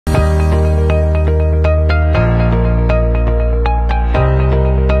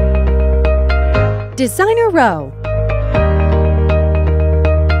Designer Row.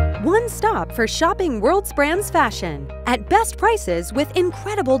 One stop for shopping world's brands fashion at best prices with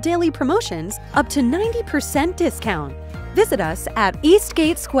incredible daily promotions up to 90% discount. Visit us at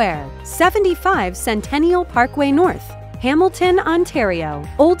Eastgate Square, 75 Centennial Parkway North, Hamilton, Ontario,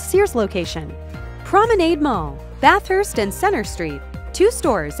 Old Sears location. Promenade Mall, Bathurst and Center Street, 2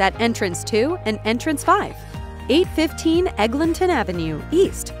 stores at Entrance 2 and Entrance 5. 815 Eglinton Avenue,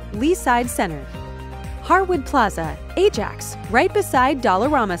 East, Leaside Center. Harwood Plaza, Ajax, right beside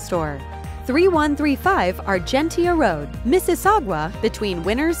Dollarama Store. 3135 Argentia Road, Mississauga, between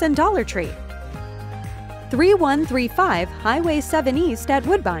Winners and Dollar Tree. 3135 Highway 7 East at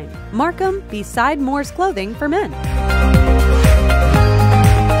Woodbine, Markham, beside Moore's Clothing for Men.